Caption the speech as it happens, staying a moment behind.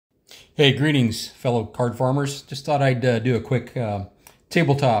Hey, greetings, fellow card farmers. Just thought I'd do a quick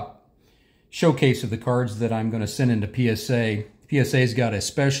tabletop showcase of the cards that I'm going to send into PSA. PSA's got a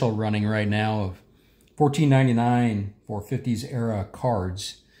special running right now of $14.99 for 50s era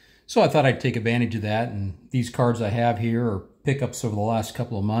cards. So I thought I'd take advantage of that, and these cards I have here are pickups over the last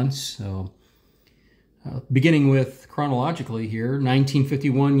couple of months. So beginning with chronologically here,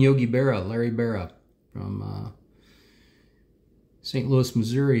 1951 Yogi Berra, Larry Berra from St. Louis,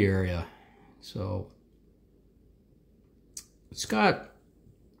 Missouri area. So it's got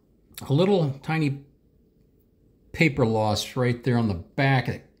a little tiny paper loss right there on the back.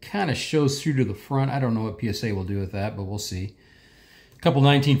 It kind of shows through to the front. I don't know what PSA will do with that, but we'll see. A couple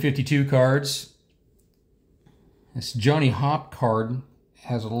 1952 cards. This Johnny Hop card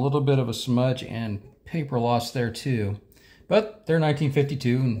has a little bit of a smudge and paper loss there too. But they're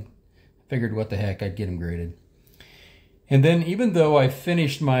 1952 and I figured what the heck, I'd get them graded. And then even though I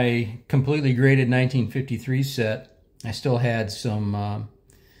finished my completely graded 1953 set, I still had some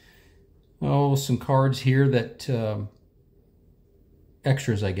some cards here that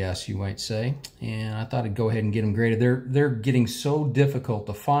extras, I guess you might say. And I thought I'd go ahead and get them graded. They're getting so difficult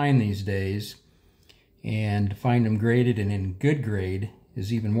to find these days, and to find them graded and in good grade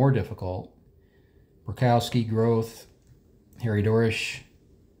is even more difficult. Burkowski, Groth, Harry Dorish,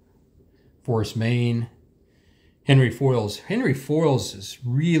 Forrest Main, Henry Foils. Henry Foils is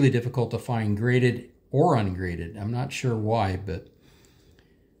really difficult to find graded or ungraded. I'm not sure why, but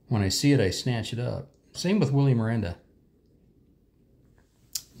when I see it, I snatch it up. Same with Willie Miranda.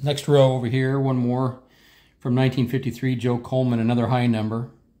 Next row over here, one more from 1953, Joe Coleman, another high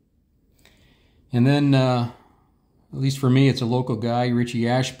number. And then, at least for me, it's a local guy, Richie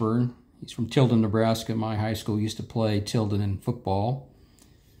Ashburn. He's from Tilden, Nebraska. My high school used to play Tilden in football.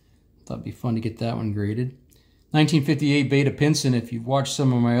 Thought it'd be fun to get that one graded. 1958 Beta Pinson. If you've watched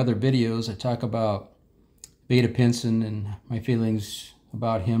some of my other videos, I talk about Beta Pinson and my feelings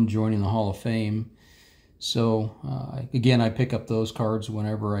about him joining the Hall of Fame. So, again, I pick up those cards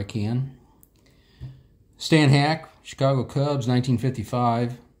whenever I can. Stan Hack, Chicago Cubs,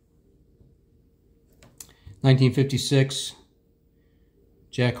 1955. 1956,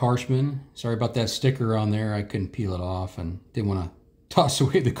 Jack Harshman. Sorry about that sticker on there. I couldn't peel it off and didn't want to toss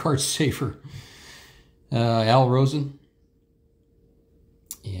away the card safer. Al Rosen.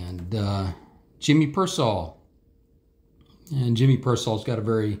 And Jimmy Persall. And Jimmy Persall's got a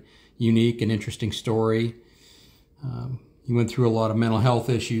very unique and interesting story. He went through a lot of mental health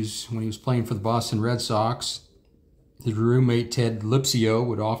issues when he was playing for the Boston Red Sox. His roommate, Ted Lipsio,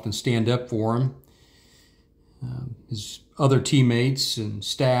 would often stand up for him. His other teammates and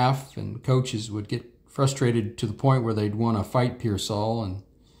staff and coaches would get frustrated to the point where they'd want to fight Persall, and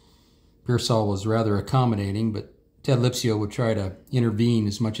Persall was rather accommodating, but Ted Lipsio would try to intervene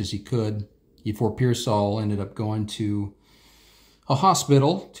as much as he could before Persall ended up going to a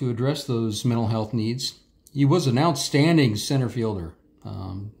hospital to address those mental health needs. He was an outstanding center fielder.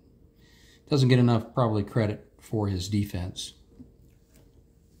 Doesn't get enough probably credit for his defense.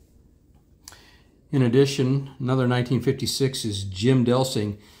 In addition, another 1956 is Jim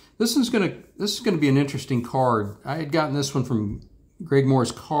Delsing. This is gonna be an interesting card. I had gotten this one from Greg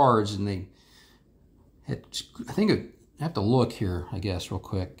Moore's Cards, and they had, I have to look here, I guess, real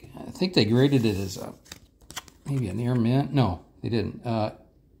quick. I think they graded it as maybe a near mint. No, they didn't.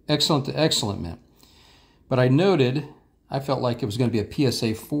 Excellent to excellent mint. But I noted, I felt like it was going to be a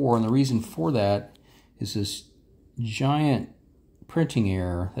PSA 4, and the reason for that is this giant printing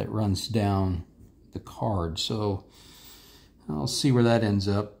error that runs down the card. So I'll see where that ends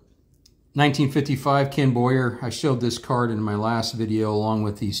up. 1955 Ken Boyer. I showed this card in my last video along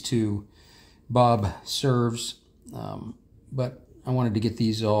with these two Bob serves, but I wanted to get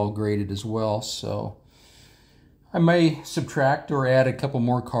these all graded as well, so I may subtract or add a couple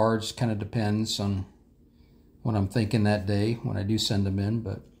more cards. Kind of depends on what I'm thinking that day when I do send them in,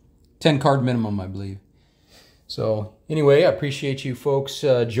 but 10 card minimum, I believe. So anyway, I appreciate you folks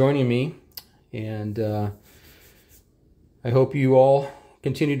joining me, and I hope you all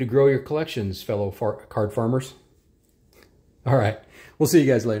continue to grow your collections, fellow card farmers. All right, we'll see you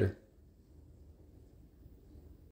guys later.